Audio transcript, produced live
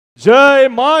జై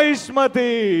మాయిష్మతి,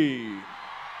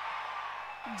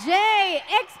 జై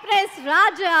ఎక్స్ప్రెస్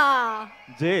రాజా.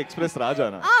 జై ఎక్స్ప్రెస్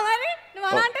రాజానా? మరి నువ్వు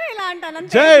అలా అంటే ఇలా అంటాను.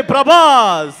 జై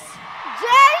ప్రభాస్,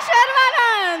 జై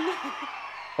శర్వానంద్.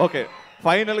 ఓకే,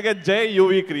 ఫైనల్ గా జై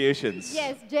యువి క్రియేషన్స్.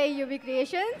 yes జై UV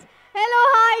creations. Hello,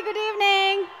 hi, good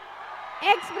evening.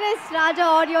 Express రాజా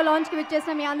ఆడియో లాంచ్ కి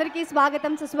విచ్చేసిన మీ అందరికీ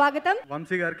స్వాగతం, సుస్వాగతం.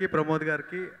 వంశీ గారికి, ప్రమోద్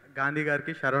గారికి, గాంధీ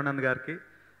గారికి, శర్వానంద్ గారికి,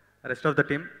 rest of the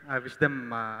team, I wish them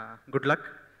good luck.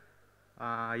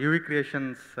 UV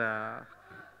creations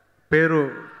పేరు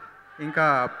ఇంకా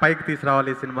పైకి తీసుకురావాలి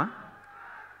ఈ సినిమా.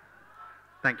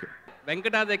 Thank you.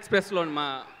 వెంకటాద్రి ఎక్స్ప్రెస్లో మా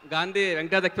Gandhi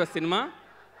Venkatadri express cinema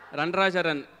run రాజా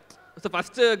రన్. సో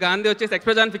ఫస్ట్ గాంధీ వచ్చేసి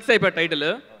ఎక్స్ప్రెస్ అని ఫిక్స్ అయిపోయాడు టైటిల్.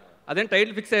 అదే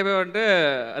టైటిల్ ఫిక్స్ అయిపోయాడంటే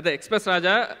అదే ఎక్స్ప్రెస్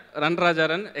రాజా, రన్ రాజా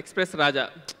రన్, ఎక్స్ప్రెస్ రాజా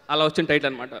అలా వచ్చిన టైటిల్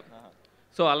అనమాట.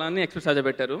 సో అలానే ఎక్స్ప్రెస్ రాజా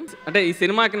పెట్టారు. అంటే ఈ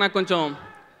సినిమాకి నాకు కొంచెం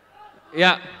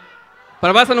యా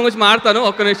ప్రభాస్ అన్న గురించి మాట్లాడతాను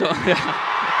ఒక్క నిమిషం.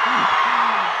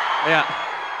 యా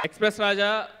ఎక్స్ప్రెస్ రాజా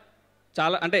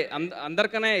చాలా అంటే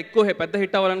అందరికనే ఎక్కువ పెద్ద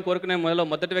హిట్ అవ్వాలని కోరుకునే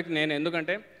మొదటి వ్యక్తి నేను.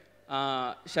 ఎందుకంటే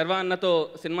శర్వా అన్నతో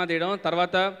సినిమా తీయడం,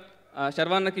 తర్వాత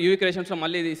శర్వా అన్నకి యూవీ క్రియేషన్స్లో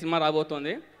మళ్ళీ ఈ సినిమా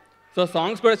రాబోతోంది. సో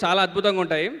సాంగ్స్ కూడా చాలా అద్భుతంగా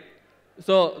ఉంటాయి.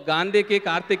 సో గాంధీకి,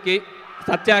 కార్తిక్కి,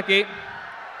 సత్యాకి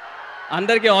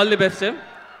అందరికీ all the best.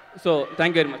 So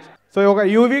thank you very much. So ఒక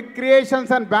యూవీ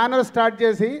క్రియేషన్స్ అని బ్యానర్ స్టార్ట్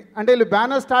చేసి, అంటే వీళ్ళు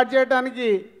బ్యానర్ స్టార్ట్ చేయడానికి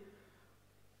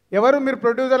ఎవరు మీరు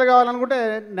ప్రొడ్యూసర్ కావాలనుకుంటే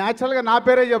న్యాచురల్గా నా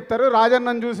పేరే చెప్తారు,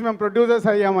 రాజన్నను చూసి మేము ప్రొడ్యూసర్స్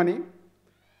అయ్యామని.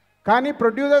 కానీ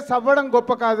ప్రొడ్యూసర్స్ అవ్వడం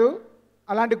గొప్ప కాదు,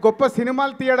 అలాంటి గొప్ప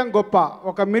సినిమాలు తీయడం గొప్ప.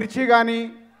 ఒక మిర్చి కానీ,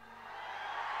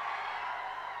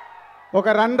 ఒక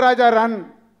రన్ రాజా రన్,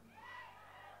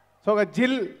 సో ఒక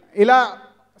జిల్, ఇలా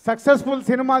సక్సెస్ఫుల్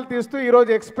సినిమాలు తీస్తూ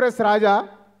ఈరోజు ఎక్స్ప్రెస్ రాజా.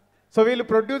 సో వీళ్ళు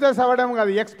ప్రొడ్యూసర్స్ అవ్వడం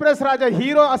కాదు, ఎక్స్ప్రెస్ రాజా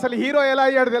హీరో. అసలు హీరో ఎలా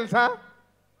అయ్యాడు తెలుసా?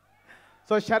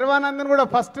 సో శర్వానంద్ని కూడా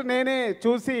ఫస్ట్ నేనే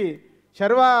చూసి,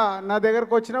 శర్వా నా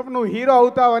దగ్గరకు వచ్చినప్పుడు నువ్వు హీరో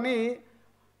అవుతావని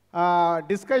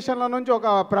డిస్కషన్లో నుంచి ఒక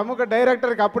ప్రముఖ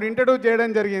డైరెక్టర్కి అప్పుడు ఇంట్రడ్యూస్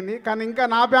చేయడం జరిగింది. కానీ ఇంకా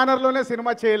నా బ్యానర్లోనే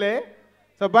సినిమా చేయలే.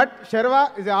 So but Sharwa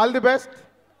is all the best.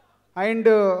 And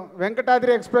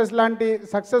Venkatadri express లాంటి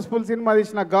సక్సెస్ఫుల్ సినిమా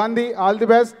తీసిన Gandhi all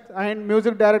the best. And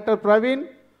music director Praveen,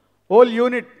 whole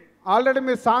unit. Already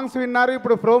మీరు సాంగ్స్ విన్నారు,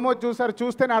 ఇప్పుడు ప్రోమో చూసారు,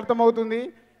 చూస్తేనే అర్థమవుతుంది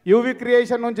యూవీ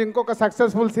క్రియేషన్ నుంచి ఇంకొక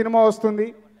సక్సెస్ఫుల్ సినిమా వస్తుంది.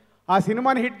 ఆ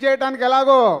సినిమాని హిట్ చేయడానికి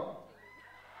ఎలాగో,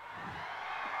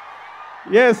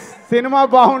 ఎస్ సినిమా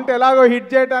బాగుంటే ఎలాగో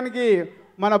హిట్ చేయడానికి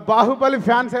మన బాహుబలి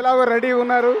ఫ్యాన్స్ ఎలాగో రెడీ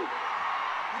ఉన్నారు.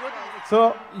 సో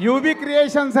యూవీ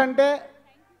క్రియేషన్స్ అంటే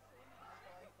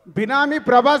బినామీ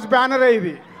ప్రభాస్ బ్యానరే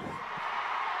ఇది.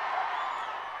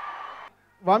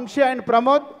 Vamsi and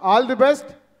Pramod all the best.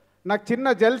 నాకు చిన్న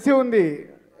జెల్సీ ఉంది,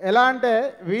 ఎలా అంటే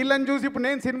వీళ్ళని చూసి ఇప్పుడు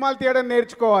నేను సినిమాలు తీయడం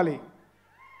నేర్చుకోవాలి.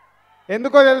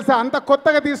 ఎందుకో తెలుసా, అంత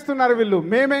కొత్తగా తీస్తున్నారు వీళ్ళు.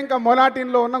 మేమే ఇంకా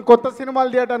మొనాటిన్లో ఉన్నాం కొత్త సినిమాలు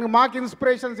తీయడానికి. మాకు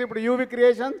ఇన్స్పిరేషన్స్ ఇప్పుడు UV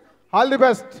creation. All the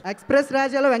best. Express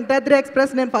రాజాలో Venkatadri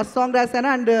express నేను ఫస్ట్ సాంగ్ రాశాను,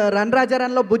 అండ్ రన్ రాజా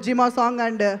రన్లో బుజ్జిమా సాంగ్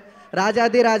అండ్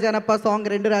రాజాది రాజానప్ప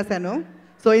సాంగ్ 2 రాశాను.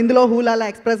 సో ఇందులో హూలాల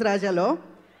ఎక్స్ప్రెస్ రాజాలో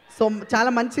సో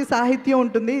చాలా మంచి సాహిత్యం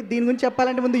ఉంటుంది. దీని గురించి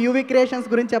చెప్పాలంటే ముందు యూవీ క్రియేషన్స్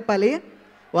గురించి చెప్పాలి.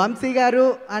 వంశీ గారు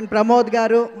అండ్ ప్రమోద్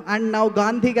గారు అండ్ నౌ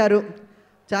గాంధీ గారు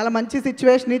చాలా మంచి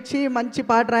సిచ్యువేషన్ ఇచ్చి మంచి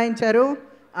పాట రాయించారు.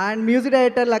 అండ్ మ్యూజిక్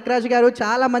డైరెక్టర్ లక్కరాజు గారు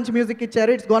చాలా మంచి మ్యూజిక్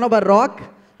ఇచ్చారు. It's gonna over rock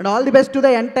and all the best to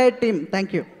the entire team.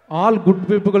 Thank you. All good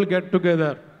people get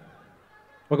together,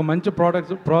 ఒక మంచి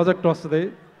ప్రాజెక్ట్ వస్తుంది.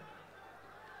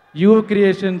 యూవీ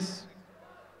క్రియేషన్స్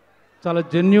చాలా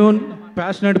జెన్యూన్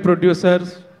ప్యాషనెట్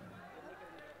ప్రొడ్యూసర్స్.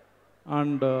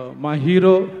 అండ్ మా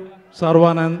hero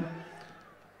Sharwanand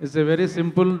is a very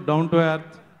simple, down to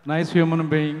earth, nice human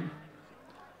being.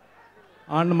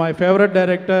 And my favorite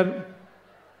director,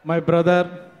 my brother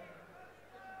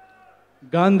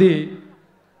Gandhi,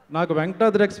 నాకు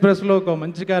వెంకటాద్రి ఎక్స్ప్రెస్లో ఒక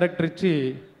మంచి character ఇచ్చి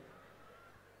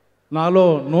నాలో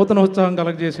నూతన ఉత్సాహం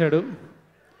కలగజేశాడు.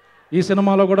 ఈ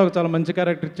సినిమాలో కూడా ఒక చాలా మంచి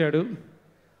క్యారెక్టర్ ఇచ్చాడు.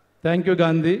 Thank you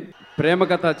Gandhi.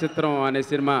 ప్రేమకథా చిత్రం అనే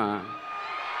సినిమా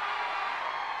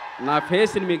నా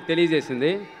ఫేస్ని మీకు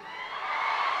తెలియజేసింది.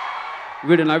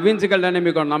 వీడు నవ్వించగలడని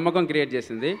మీకు నమ్మకం క్రియేట్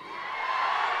చేసింది.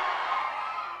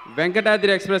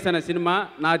 వెంకటాద్రి ఎక్స్ప్రెస్ అనే సినిమా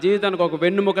నా జీవితానికి ఒక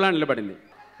వెన్నుముకలా నిలబడింది.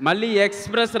 మళ్ళీ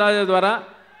ఎక్స్ప్రెస్ రాజా ద్వారా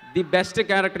ది బెస్ట్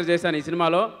క్యారెక్టర్ చేశాను ఈ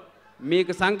సినిమాలో.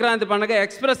 మీకు సంక్రాంతి పండుగ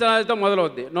express రాజాతో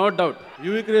మొదలవుద్ది, no doubt.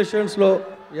 UV క్రియేషన్స్లో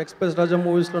express రాజా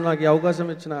మూవీస్లో నాకు ఈ అవకాశం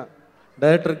ఇచ్చిన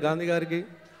డైరెక్టర్ గాంధీ గారికి,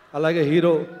 అలాగే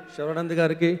హీరో శర్వానంద్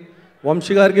గారికి,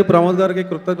 వంశీ గారికి, ప్రమోద్ గారికి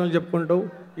కృతజ్ఞతలు చెప్పుకుంటూ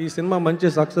ఈ సినిమా మంచి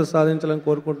సక్సెస్ సాధించాలని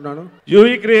కోరుకుంటున్నాను.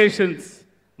 యూవీ క్రియేషన్స్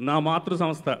నా మాతృ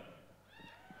సంస్థ.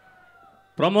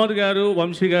 ప్రమోద్ గారు,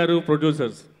 వంశీ గారు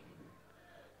ప్రొడ్యూసర్స్.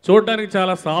 చూడడానికి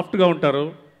చాలా సాఫ్ట్గా ఉంటారు,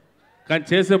 కానీ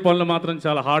చేసే పనులు మాత్రం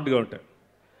చాలా హార్డ్గా ఉంటాయి.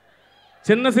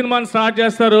 చిన్న సినిమాని స్టార్ట్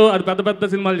చేస్తారు, అది పెద్ద పెద్ద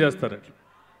సినిమాలు చేస్తారు.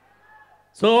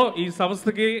 సో ఈ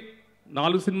సంస్థకి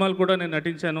 4 సినిమాలు కూడా నేను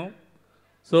నటించాను.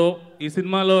 సో ఈ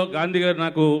సినిమాలో గాంధీ గారు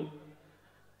నాకు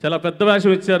చాలా పెద్ద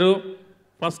వేషం ఇచ్చారు.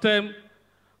 ఫస్ట్ టైం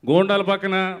గోండాల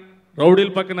పక్కన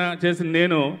రౌడీల పక్కన చేసిన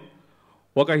నేను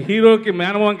ఒక హీరోకి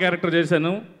మేనమామ క్యారెక్టర్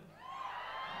చేశాను.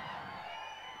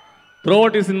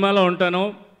 త్రూఅవుట్ ఈ సినిమాలో ఉంటాను.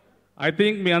 ఐ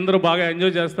థింక్ మీ అందరూ బాగా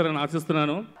ఎంజాయ్ చేస్తారని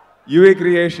ఆశిస్తున్నాను. UV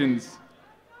Creations.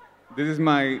 This is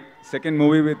my second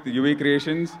movie with UV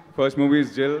Creations. First movie is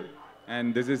Jill, and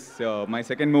this is my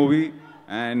second movie,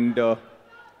 and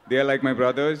they are like my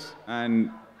brothers, and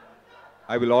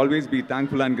I will always be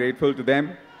thankful and grateful to them.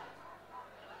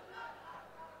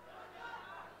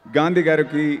 Gandhi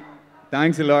Garuki,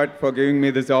 thanks a lot for giving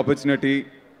me this opportunity,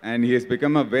 and he has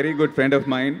become a very good friend of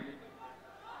mine.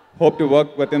 Hope to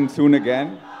work with him soon again.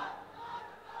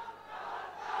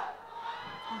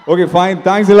 Okay, fine.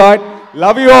 Thanks a lot.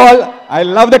 Love you all. I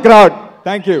love the crowd.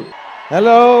 Thank you.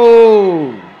 Hello.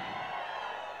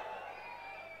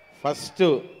 First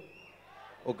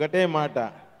ఒకటే మాట,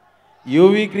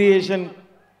 UV creation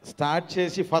start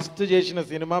చేసి first చేసిన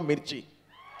cinema మిర్చి.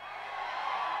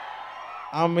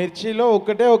 ఆ మిర్చిలో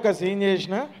ఒకటే ఒక scene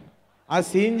చేసిన, ఆ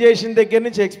సీన్ చేసిన దగ్గర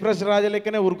నుంచి ఎక్స్ప్రెస్ రాజా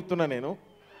లెక్కనే ఉరుకుతున్నా నేను.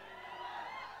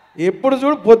 ఎప్పుడు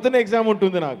చూడు పొద్దున ఎగ్జామ్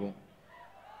ఉంటుంది నాకు.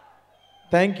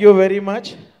 Thank you very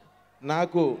much.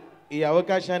 నాకు ఈ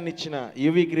అవకాశాన్ని ఇచ్చిన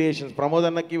యూవీ క్రియేషన్స్ ప్రమోద్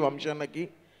అన్నకి, వంశీ అన్నకి,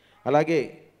 అలాగే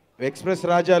ఎక్స్ప్రెస్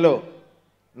రాజాలో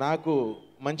నాకు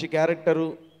మంచి క్యారెక్టరు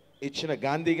ఇచ్చిన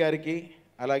గాంధీ గారికి,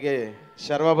 అలాగే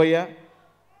శర్వాభయ్య.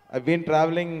 I been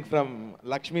travelling from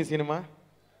Lakshmi cinema.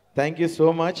 Thank you so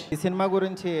much. ఈ సినిమా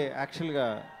గురించి యాక్చువల్గా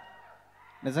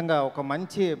నిజంగా ఒక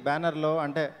మంచి బ్యానర్లో,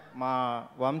 అంటే మా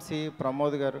వంశీ,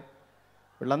 ప్రమోద్ గారు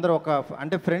వీళ్ళందరూ ఒక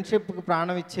అంటే ఫ్రెండ్షిప్కి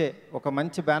ప్రాణం ఇచ్చే ఒక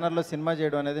మంచి బ్యానర్లో సినిమా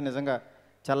చేయడం అనేది నిజంగా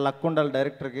చాలా లక్ ఉండాలి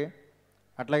డైరెక్టర్కి.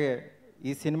 అట్లాగే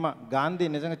ఈ సినిమా గాంధీ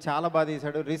నిజంగా చాలా బాగా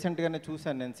తీశాడు. రీసెంట్గానే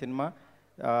చూశాను నేను సినిమా,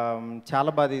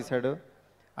 చాలా బాగా తీశాడు.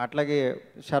 అట్లాగే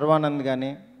శర్వానంద్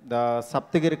కానీ,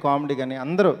 సప్తగిరి కామెడీ కానీ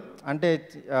అందరూ అంటే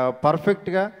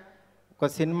పర్ఫెక్ట్గా ఒక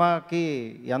సినిమాకి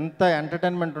ఎంత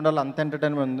ఎంటర్టైన్మెంట్ ఉండాలో అంత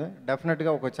ఎంటర్టైన్మెంట్ ఉంది.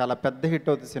 డెఫినెట్గా ఒక చాలా పెద్ద హిట్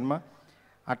అవుతుంది సినిమా.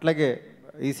 అట్లాగే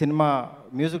ఈ సినిమా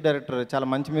మ్యూజిక్ డైరెక్టర్ చాలా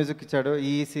మంచి మ్యూజిక్ ఇచ్చాడు.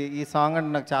 ఈ సాంగ్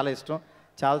అంటే నాకు చాలా ఇష్టం,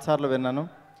 చాలాసార్లు విన్నాను.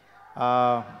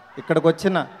 ఇక్కడికి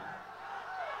వచ్చిన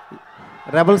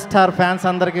రెబల్ స్టార్ ఫ్యాన్స్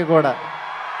అందరికీ కూడా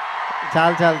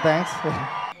చాలా చాలా thanks.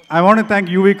 I want to thank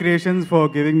UV Creations for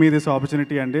giving me this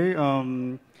opportunity, Andy.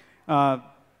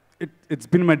 It's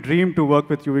been my dream to work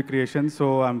with UV Creations, so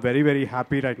I'm very, very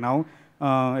happy right now.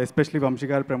 Especially Vamsi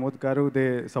garu, Pramod garu, they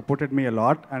supported me a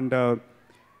lot. And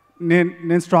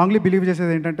నేను strongly believe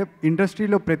చేసేది ఏంటంటే,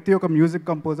 ఇండస్ట్రీలో ప్రతి ఒక్క music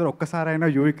composer ఒక్కసారైనా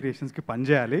UV క్రియేషన్స్కి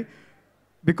పనిచేయాలి.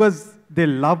 Because they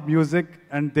love music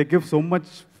and they give so much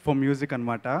for music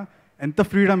అనమాట. ఎంత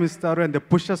ఫ్రీడమ్ ఇస్తారు and they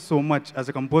push us so much. As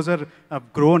a composer I've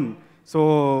grown.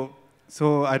 So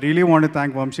I really want to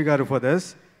thank Vamsi గారు for this.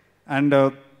 And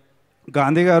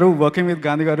Gandhi గారు, working with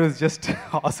Gandhi గారు is just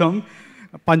awesome.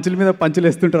 పంచుల మీద పంచులు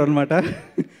వేస్తుంటారు అనమాట.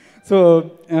 సో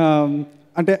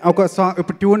అంటే ఒక సాంగ్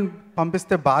ఇప్పుడు ట్యూన్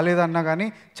పంపిస్తే బాగాలేదన్నా కానీ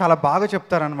చాలా బాగా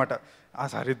చెప్తారనమాట.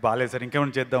 సార్ ఇది బాగాలేదు సార్,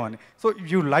 ఇంకేమైనా చేద్దామని. So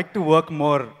you like to work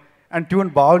more. And tune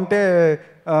బాగుంటే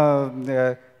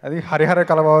అది హరిహర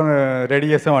కలభావం రెడీ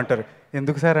చేసామంటారు.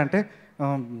 ఎందుకు సార్ అంటే,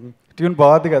 ట్యూన్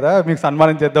బాగుంది కదా మీకు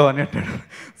సన్మానం చేద్దామని అంటాడు.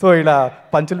 సో ఇలా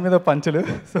పంచుల మీద పంచులు.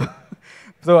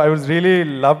 So I was really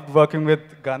love working with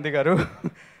Gandhi గారు.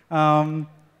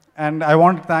 And I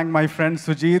want to thank my friend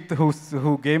Sujit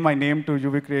who gave my name to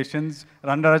UV Creations.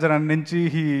 Randarajan Ninchi,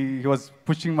 he was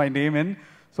pushing my name in.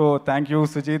 So thank you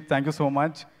Sujit, thank you so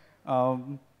much.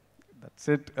 That's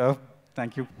it.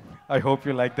 Thank you. I hope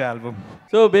you like the album.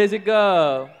 So basically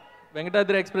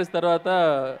Venkatadri express తర్వాత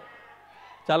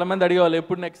చాలామంది అడిగేవాళ్ళు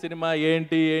ఎప్పుడు next cinema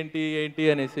ఏంటి ఏంటి ఏంటి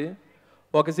అనేసి.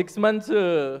 ఒక 6 months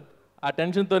ఆ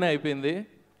టెన్షన్తోనే అయిపోయింది.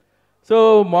 So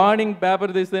morning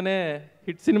paper తీస్తేనే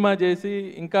hit cinema చేసి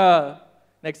ఇంకా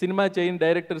నెక్స్ట్ సినిమా చేయని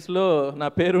డైరెక్టర్స్లో నా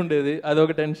పేరు ఉండేది,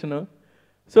 అదొక టెన్షను.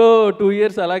 సో 2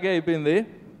 years అలాగే అయిపోయింది.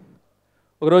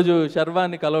 ఒకరోజు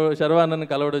శర్వాన్నని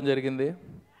కలవడం జరిగింది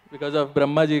బికాజ్ ఆఫ్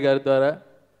బ్రహ్మాజీ గారి ద్వారా.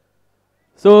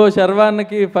 సో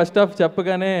శర్వాన్నకి ఫస్ట్ హాఫ్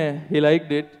చెప్పగానే he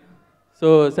liked it. So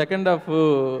second half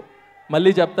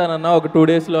మళ్ళీ చెప్తానన్నా ఒక 2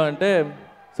 daysలో అంటే,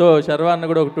 సో శర్వాన్న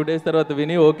కూడా ఒక 2 days తర్వాత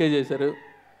విని ఓకే చేశారు.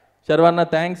 శర్వాన్న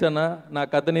థ్యాంక్స్ అన్న, నా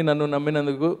కథని నన్ను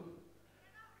నమ్మినందుకు.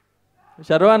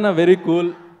 శర్వాన్న వెరీ కూల్,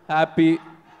 హ్యాపీ.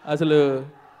 అసలు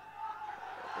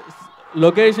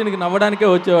లొకేషన్కి నవ్వడానికే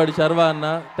వచ్చేవాడు శర్వాన్న.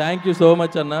 థ్యాంక్ యూ సో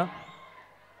మచ్ అన్న.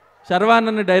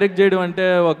 శర్వాన్నని డైరెక్ట్ చేయడం అంటే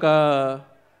ఒక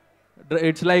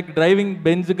it's like driving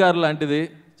Benz car లాంటిది.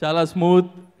 చాలా smooth.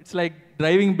 It's like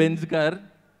driving Benz car.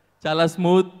 చాలా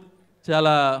స్మూత్,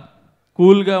 చాలా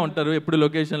కూల్గా ఉంటారు ఎప్పుడు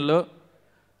లొకేషన్లో.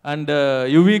 అండ్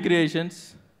యువీ క్రియేషన్స్,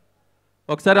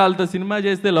 ఒకసారి వాళ్ళతో సినిమా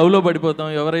చేస్తే లవ్లో పడిపోతాం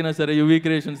ఎవరైనా సరే, యువీ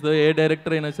క్రియేషన్స్తో ఏ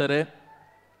డైరెక్టర్ అయినా సరే.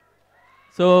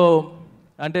 సో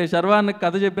అంటే శర్వాన్నకి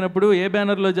కథ చెప్పినప్పుడు ఏ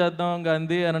బ్యానర్లో చేద్దాం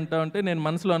గాంధీ అని అంటా ఉంటే నేను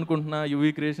మనసులో అనుకుంటున్నా యువీ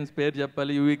క్రియేషన్స్ పేరు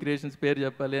చెప్పాలి, యువీ క్రియేషన్స్ పేరు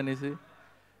చెప్పాలి అనేసి.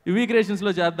 యువీ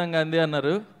క్రియేషన్స్లో చేద్దాం గాంధీ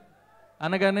అన్నారు.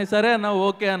 అనగానే సరే అన్న,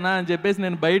 ఓకే అన్న అని చెప్పేసి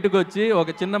నేను బయటకు వచ్చి ఒక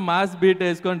చిన్న మాస్ బీట్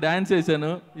వేసుకొని డ్యాన్స్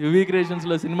వేసాను. యువీ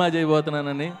క్రియేషన్స్లో సినిమా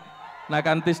చేయబోతున్నానని. నాకు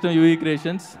అంత ఇష్టం యువీ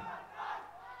క్రియేషన్స్.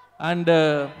 అండ్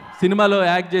సినిమాలో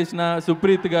యాక్ట్ చేసిన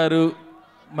సుప్రీత్ గారు,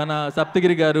 మన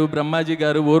సప్తగిరి గారు, బ్రహ్మాజీ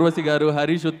గారు, ఊర్వశి గారు,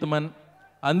 హరీష్ ఉత్తమన్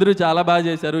అందరూ చాలా బాగా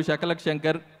చేశారు. శకలక్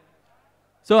శంకర్.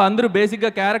 సో అందరూ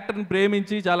బేసిక్గా క్యారెక్టర్ని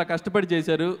ప్రేమించి చాలా కష్టపడి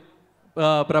చేశారు.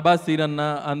 ప్రభాస్ సీన్ అన్న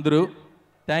అందరూ.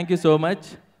 Thank you so much.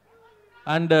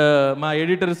 And మా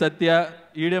ఎడిటర్ సత్య,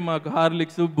 ఈడే మాకు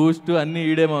హార్లిక్స్, బూస్ట్ అన్నీ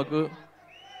ఈడే మాకు.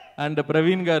 అండ్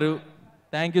ప్రవీణ్ గారు,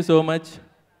 thank you so much.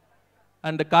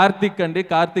 And Karthik అండి,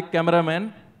 కార్తిక్ కెమెరామ్యాన్.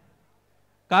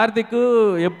 కార్తిక్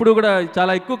ఎప్పుడు కూడా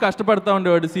చాలా ఎక్కువ కష్టపడుతూ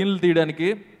ఉండేవాడు సీన్లు తీయడానికి.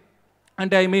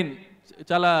 అంటే ఐ మీన్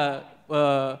చాలా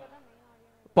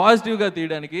పాజిటివ్గా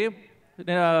తీయడానికి.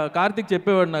 కార్తిక్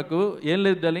చెప్పేవాడు నాకు, ఏం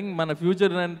లేదు డార్లింగ్, మన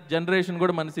ఫ్యూచర్ జనరేషన్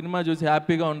కూడా మన సినిమా చూసి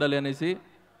హ్యాపీగా ఉండాలి అనేసి.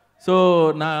 సో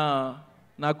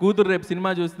నా కూతురు రేపు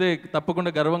సినిమా చూస్తే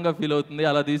తప్పకుండా గర్వంగా ఫీల్ అవుతుంది.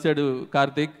 అలా తీశాడు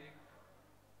Karthik.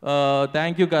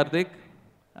 Thank you Karthik.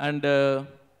 And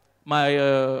మా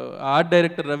ఆర్ట్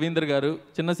డైరెక్టర్ రవీందర్ గారు,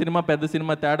 చిన్న సినిమా పెద్ద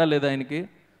సినిమా తేడా లేదు ఆయనకి,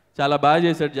 చాలా బాగా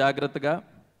చేశాడు జాగ్రత్తగా.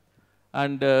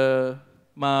 అండ్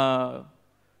మా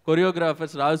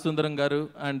కొరియోగ్రాఫర్స్ రాజు సుందరం గారు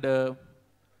అండ్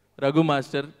రఘు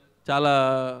మాస్టర్ చాలా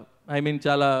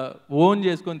చాలా ఓన్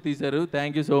చేసుకొని తీశారు.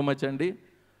 థ్యాంక్ యూ సో మచ్ అండి.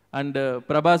 అండ్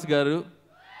ప్రభాస్ గారు,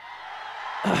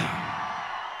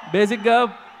 బేసిక్గా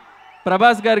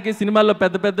ప్రభాస్ గారికి సినిమాల్లో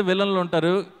పెద్ద పెద్ద విలన్లు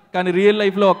ఉంటారు, కానీ రియల్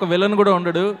లైఫ్లో ఒక్క విలన్ కూడా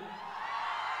ఉండడు.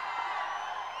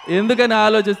 ఎందుకని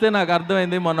ఆలోచిస్తే నాకు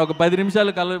అర్థమైంది. మొన్న ఒక 10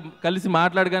 నిమిషాలు కలిసి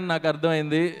మాట్లాడగానే నాకు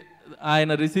అర్థమైంది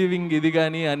ఆయన రిసీవింగ్ ఇది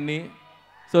కానీ అన్నీ.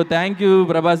 సో థ్యాంక్ యూ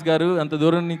ప్రభాస్ గారు, అంత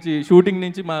దూరం నుంచి షూటింగ్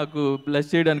నుంచి మాకు బ్లెస్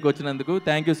చేయడానికి వచ్చినందుకు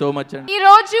థ్యాంక్ యూ సో మచ్ అండి.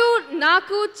 ఈరోజు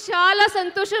నాకు చాలా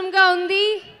సంతోషంగా ఉంది,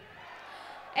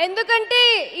 ఎందుకంటే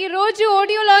ఈరోజు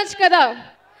ఆడియో లాంచ్ కదా.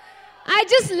 I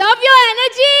just love your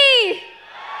energy.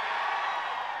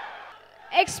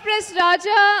 Express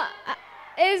Raja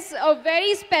is a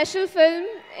very special film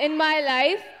in my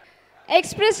life.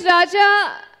 Express Raja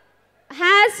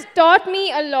has taught me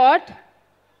a lot.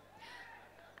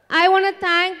 I want to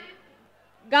thank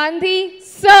Gandhi,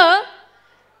 sir.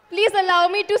 Please allow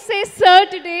me to say sir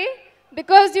today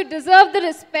because you deserve the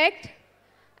respect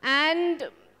and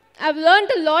I've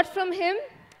learned a lot from him.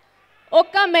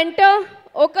 Oka mentor,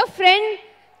 oka friend,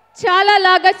 chala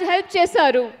laga help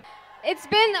chesaru. It's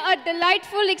been a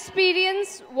delightful experience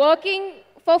working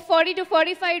for 40 to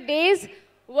 45 days,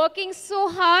 working so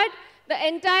hard, the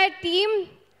entire team.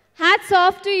 Hats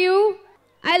off to you.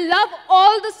 I love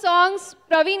all the songs.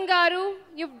 Praveen Garu,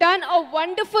 you've done a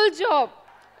wonderful job.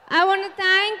 I want to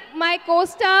thank my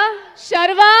co-star,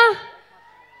 Sharwa.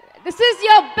 This is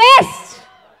your best.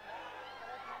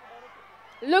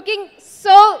 Looking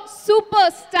so super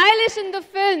stylish in the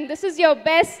film. This is your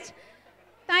best.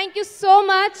 Thank you so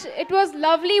much. It was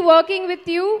lovely working with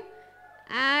you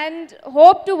and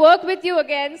hope to work with you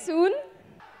again soon.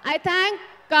 I thank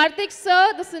Karthik sir,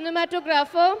 the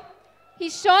cinematographer. He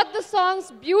shot the songs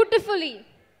beautifully.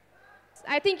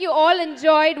 I think you all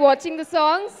enjoyed watching the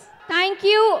songs. Thank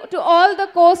you to all the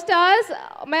co-stars,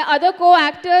 my other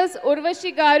co-actors,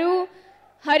 Urvashi Garu,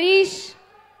 Harish,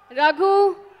 Raghu.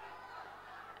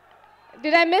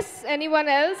 Did I miss anyone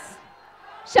else?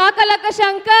 Shakalaka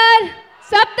Shankar,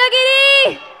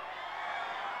 Sapthagiri.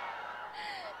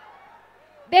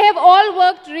 They have all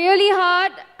worked really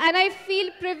hard and I feel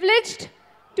privileged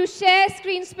to share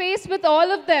screen space with all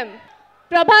of them.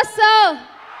 Prabhas sir,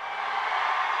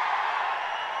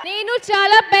 Nenu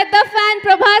chala pedda fan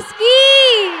Prabhas ki.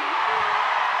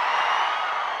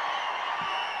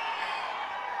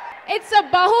 It's a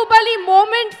Baahubali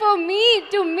moment for me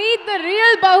to meet the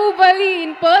real Baahubali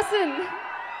in person.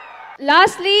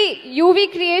 Lastly,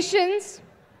 UV Creations,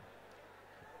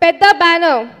 Pedda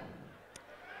banner.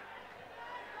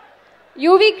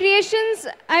 UV Creations,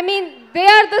 they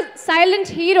are the silent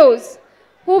heroes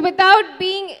who without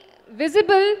being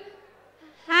visible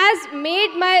has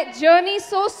made my journey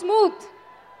so smooth.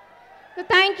 So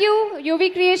thank you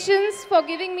UV Creations for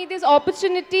giving me this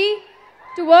opportunity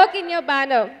to work in your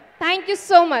banner. Thank you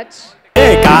so much.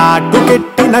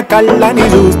 కాటుకెట్టిన కళ్ళని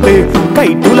చూస్తే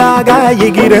కైటులాగా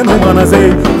ఎగిరెను మనసే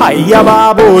అయ్య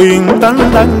బాబో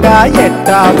ఇంతందంగా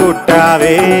ఎట్టా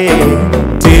పుట్టావే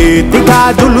చేతి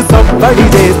గాజులు సవ్వడి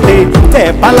చేస్తే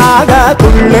చేపలాగా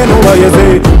తుళ్ళెను వయసే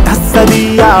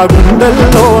తస్సదియా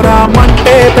గుండెల్లో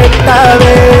రామంటే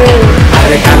పెట్టావే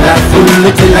అరే కలర్ఫుల్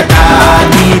చిలక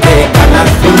నీదే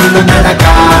కలర్ఫుల్ నడక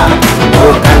ఓ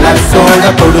కలర్ సోడ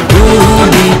కొడుతూ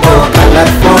నీతో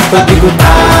కలర్ ఫోటో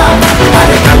దిగుతా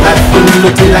అరే కలర్ఫుల్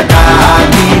చిలక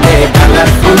నీదే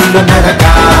కలర్ఫుల్ నడక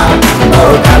ఓ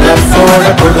కలర్ సోడ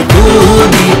కొడుతూ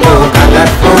నీతో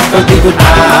కలర్ ఫోటో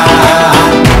దిగుతా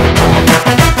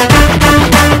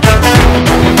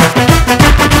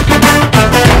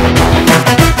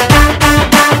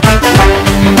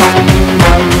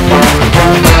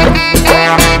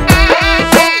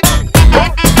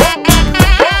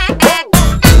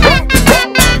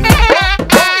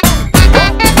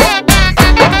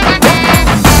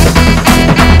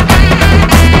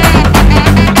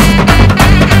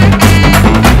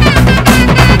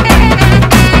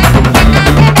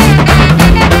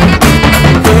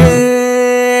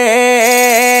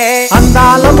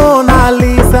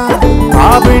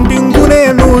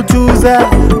చూసా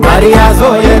మరి ఆ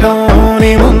సోయగం నీ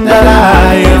ముందర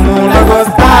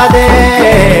మూలకొస్తాదే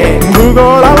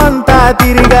భూగోళమంతా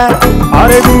తిరిగా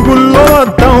అరే గూగుల్లో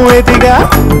మొత్తం ఎతిగా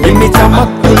ఎన్ని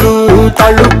చమక్కులు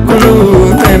తళుక్కులు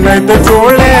నేనైతే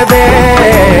చూడలేదే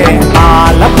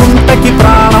పాల పుంటకి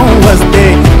ప్రాణం వస్తే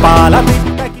పాల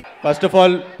పిట్టకి. ఫస్ట్ ఆఫ్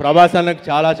ఆల్ ప్రభాస్ అన్నకు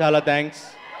చాలా చాలా థ్యాంక్స్.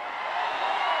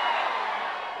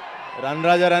 రన్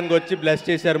రాజారానికి వచ్చి బ్లెస్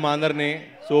చేశారు మా అందరినీ.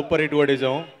 Super hit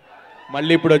కొట్టేసాం.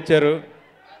 మళ్ళీ ఇప్పుడు వచ్చారు.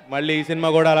 మళ్ళీ ఈ సినిమా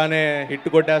కూడా అలానే హిట్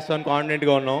కొట్టేస్తామని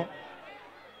కాన్ఫిడెంట్గా ఉన్నాం.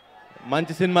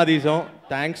 మంచి సినిమా తీసాం.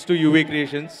 Thanks to UV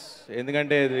creations.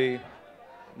 ఎందుకంటే ఇది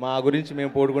మా గురించి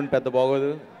మేము పోడుకుంటే పెద్ద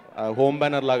బాగోదు. హోమ్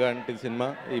బ్యానర్ లాగా అంటే సినిమా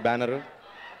ఈ బ్యానరు.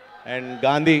 అండ్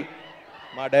గాంధీ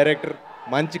మా డైరెక్టర్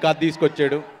మంచి కథ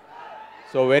తీసుకొచ్చాడు.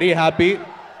 So very happy.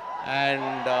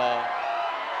 అండ్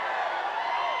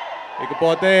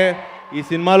ఇకపోతే ఈ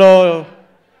సినిమాలో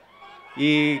ఈ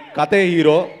కథే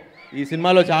హీరో. ఈ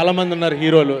సినిమాలో చాలామంది ఉన్నారు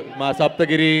హీరోలు. మా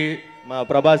సప్తగిరి, మా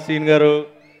ప్రభాస్ సీన్ గారు,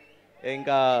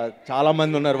 ఇంకా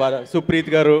చాలామంది ఉన్నారు, సుప్రీత్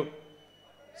గారు.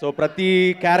 సో ప్రతి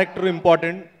క్యారెక్టర్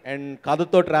ఇంపార్టెంట్. అండ్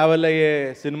కథతో ట్రావెల్ అయ్యే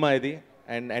సినిమా ఇది.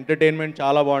 అండ్ ఎంటర్టైన్మెంట్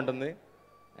చాలా బాగుంటుంది.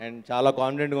 అండ్ చాలా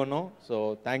కాన్ఫిడెంట్గా ఉన్నాం. So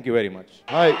thank you very much.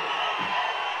 Hi,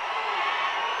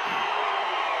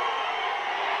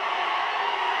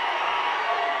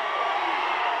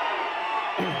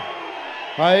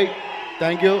 hi,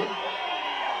 thank you.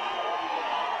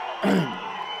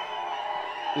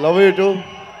 Love you too.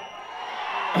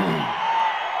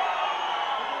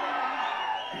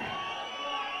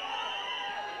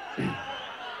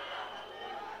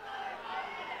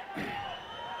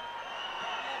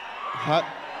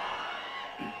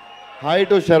 Hi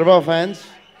to Sharwa fans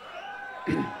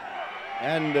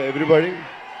and everybody.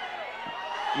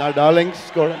 Na darlings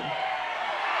కూడా.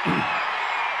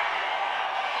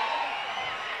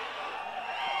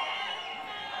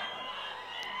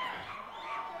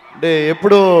 అంటే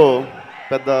ఎప్పుడు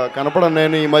పెద్ద కనపడను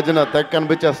నేను. ఈ మధ్యన తెగ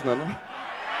కనిపించేస్తున్నాను.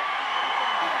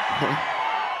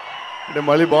 అంటే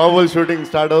మళ్ళీ బాహుబలి షూటింగ్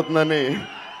స్టార్ట్ అవుతుందని.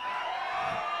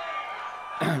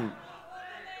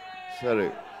 సరే,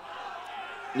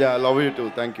 yeah, love you two,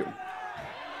 thank you.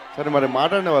 సరే, మరి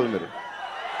మాట్లాడిన వాళ్ళు మీరు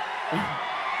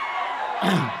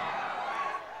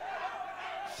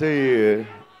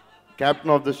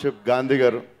captain of the ship Gandhi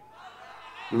గారు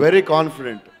వెరీ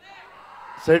కాన్ఫిడెంట్.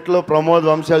 సెట్లో ప్రమోద్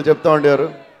వంశాలు చెప్తా ఉండేవారు.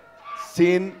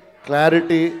 సీన్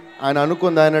క్లారిటీ ఆయన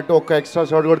అనుకుంది అయినట్టు ఒక్క ఎక్స్ట్రా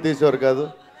షాట్ కూడా తీసేవారు కాదు.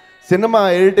 సినిమా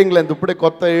ఎడిటింగ్ లెంత్ ఇప్పుడే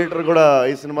కొత్త ఎడిటర్ కూడా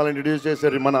ఈ సినిమాలో ఇంట్రడ్యూస్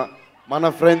చేశారు. మన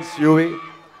ఫ్రెండ్స్ యూవి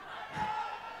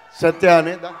సత్య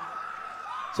అని.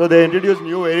 So they introduce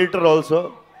new editor also.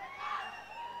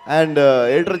 And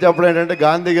editor చెప్పడం ఏంటంటే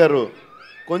గాంధీ గారు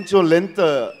కొంచెం లెంత్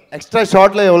ఎక్స్ట్రా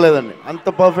షాట్లో ఇవ్వలేదండి. అంత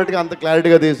పర్ఫెక్ట్గా అంత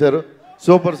క్లారిటీగా తీశారు.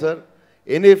 Super sir.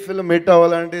 Any film hit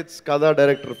అవ్వాలంటే ఇట్స్ కథా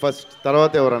డైరెక్టర్ ఫస్ట్,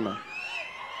 తర్వాత ఎవరన్నా.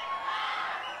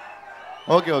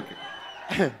 Okay okay.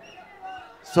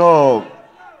 సో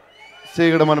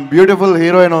ఇక్కడ మన బ్యూటిఫుల్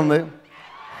హీరోయిన్ ఉంది.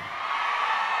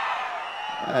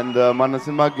 అండ్ మన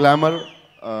cinema glamour,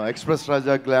 express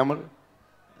Raja glamour.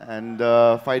 And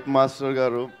fight master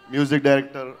గారు మ్యూజిక్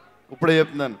డైరెక్టర్. ఇప్పుడే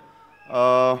చెప్తున్నాను,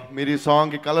 మీరు ఈ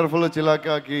సాంగ్కి కలర్ఫుల్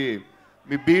చిలాకాకి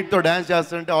మీ బీట్తో డ్యాన్స్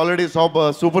చేస్తుంటే ఆల్రెడీ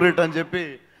సూపర్ హిట్ అని చెప్పి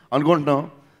అనుకుంటున్నాం.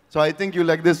 So I think you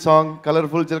like this song.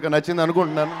 Colourful చిలక నచ్చింది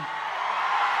అనుకుంటున్నాను.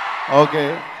 Okay,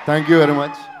 thank you very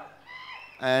much.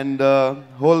 And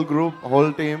whole group,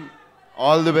 whole team,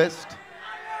 all the best,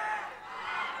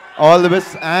 all the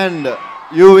best. And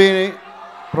యూవీని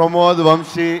Pramod,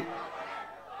 Vamsi,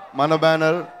 మన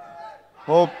బ్యానర్.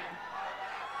 హోప్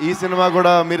ఈ cinema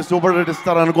కూడా మీరు సూపర్ హిట్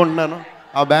ఇస్తారు అనుకుంటున్నాను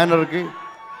ఆ బ్యానర్కి.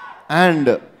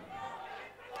 అండ్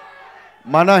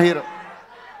మన హీరో,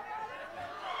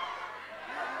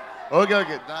 ఓకే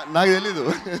ఓకే నాకు తెలీదు.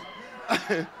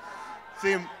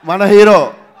 మన హీరో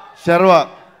శర్వ,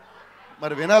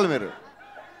 మరి వినాలి మీరు,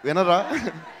 వినరా?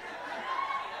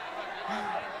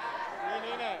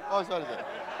 సారీ సార్,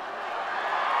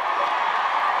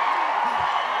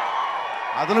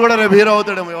 అతను కూడా రేపు హీరో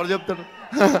అవుతాడేమో, ఎవరు చెప్తాడు?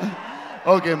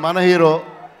 ఓకే, మన హీరో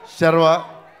శర్వ.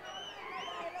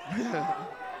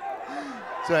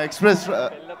 సో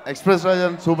ఎక్స్ప్రెస్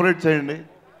రాజాని సూపర్ హిట్ చేయండి.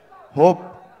 Hope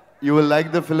you will like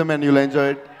the film and you will enjoy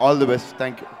it. All the best.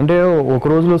 Thank you. అంటే ఒక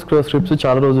రోజులో స్క్రిప్ట్స్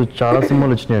చాలా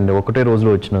సినిమాలు వచ్చినాయండి, ఒకటే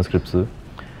రోజులో వచ్చిన స్క్రిప్ట్స్.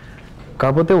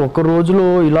 కాకపోతే ఒక రోజులో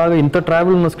ఇలాగ ఇంత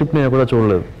ట్రావెల్ ఉన్న స్క్రిప్ట్ నేను కూడా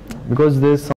చూడలేదు. Because this